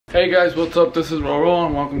Hey guys, what's up? This is Raul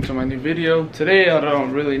and welcome to my new video. Today I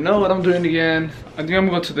don't really know what I'm doing again. I think I'm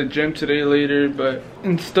going to the gym today later, but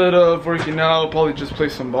instead of working out, I'll probably just play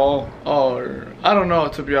some ball. Or I don't know,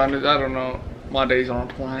 to be honest. I don't know. My days aren't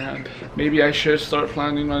planned. Maybe I should start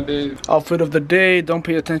planning my days. Outfit of the day, don't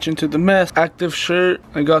pay attention to the mess. Active shirt.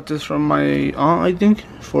 I got this from my aunt, I think,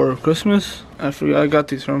 for Christmas. I forgot I got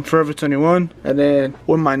these from Forever 21. And then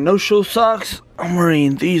with my no-show socks, I'm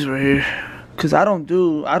wearing these right here. Cause I don't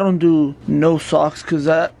do no socks, cause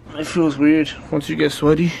it feels weird once you get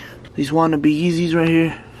sweaty. These wannabe Yeezys right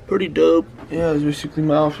here, pretty dope. Yeah, it's basically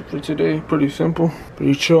my outfit for today. Pretty simple,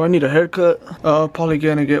 pretty chill. I need a haircut. Probably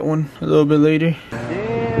gonna get one a little bit later.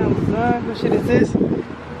 Damn, son, what shit is this?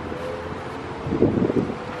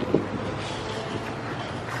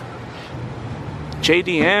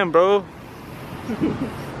 JDM, bro.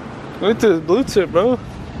 Look at this blue tip, bro.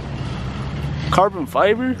 Carbon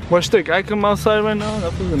fiber? Watch the guy come outside right now.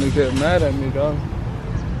 That was gonna get mad at me, dog.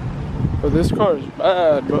 But this car is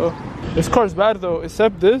bad, bro. This car's bad though,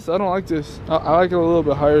 except this. I don't like this. I like it a little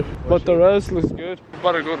bit higher. But the rest looks good.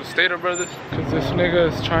 About to go to Stater Brothers because this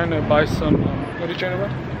nigga is trying to buy some. What are you trying to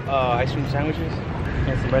buy? Ice cream sandwiches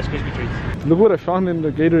and some Rice Krispy treats. Look what I found in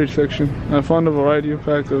the Gatorade section. I found a variety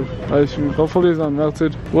pack of ice cream. Hopefully it's not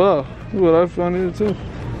melted. Wow, look what I found here too.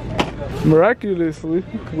 Miraculously,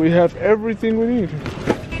 we have everything we need.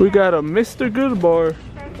 We got a Mr. Good bar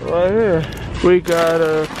right here. We got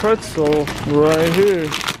a pretzel right here.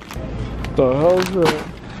 The hell's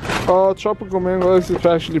that? Oh, tropical mango ice is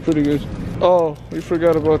actually pretty good. Oh, we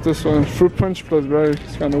forgot about this one. Fruit punch plus berry.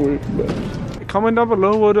 It's kind of weird, but comment down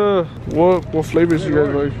below what flavors you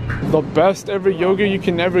guys like. The best ever yogurt you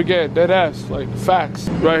can ever get. Dead ass, like facts.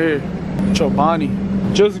 Right here, Chobani.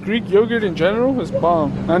 Just Greek yogurt in general is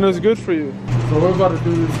bomb, and it's good for you. So we're about to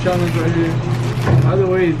do this challenge right here. By the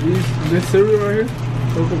way, this cereal right here,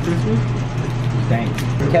 Cocoa Krispy. Dang.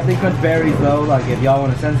 Captain Crunch berries though, like if y'all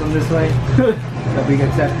want to send some this way, that'll be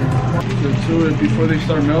accepted. Let's do it before they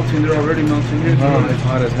start melting. They're already melting here. Oh, it's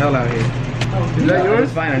hot as hell out here. Is that yours?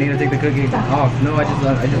 It's fine. I need to take the cookie off. No, I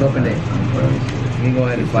just opened it. You can go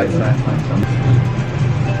ahead and slice that.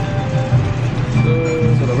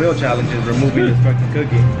 So the real challenge is removing this fucking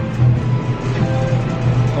cookie.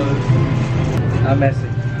 I'm messy.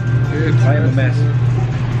 I am a mess.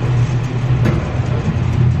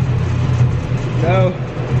 No.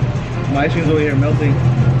 My ice cream's over here melting.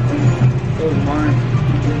 So is mine.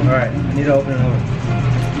 Alright, I need to open it over.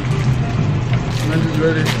 Mine's is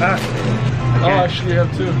ready. Ah. Oh, I actually have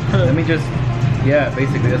two. Let me just, yeah,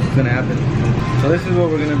 basically that's what's gonna happen. So this is what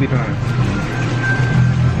we're gonna be trying.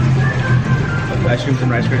 Ice cream and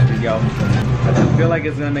Rice Krispies, y'all. I feel like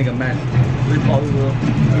it's gonna make a mess. We probably will.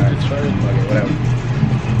 Alright, Let's try it. Okay, whatever.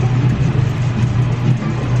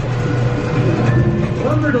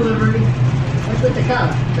 Lumber delivery. What's with the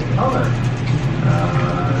color? The color.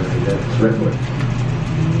 That's redwood.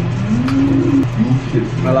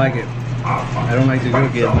 I like it. I don't like the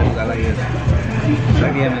cookie as much as I like this. I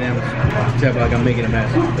like the M&M's. Except like I'm making a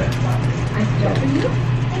mess.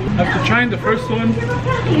 After trying the first one,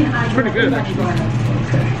 it's pretty good actually.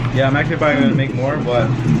 Yeah, I'm actually probably gonna make more, but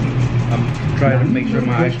I'm trying to make sure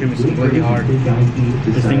my ice cream is completely hard.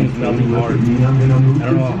 This thing is melting hard. I don't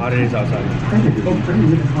know how hot it is outside.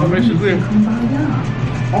 Oh, basically,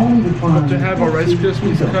 to have our Rice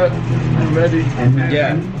Krispies cut and ready.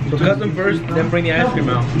 Yeah, so cut them first, then bring the ice cream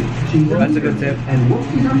out. That's a good tip.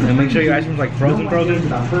 And make sure your ice cream's like frozen,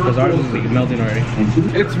 because ours is like melting already.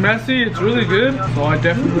 It's messy, it's really good, so I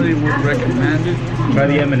definitely would recommend it. Try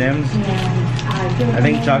the M&M's. I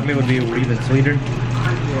think chocolate would be even sweeter.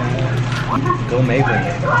 Go Maple.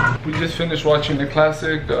 We just finished watching the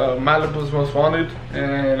classic Malibu's Most Wanted,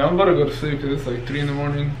 and I'm about to go to sleep because it's like 3 in the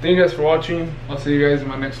morning. Thank you guys for watching. I'll see you guys in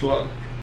my next vlog.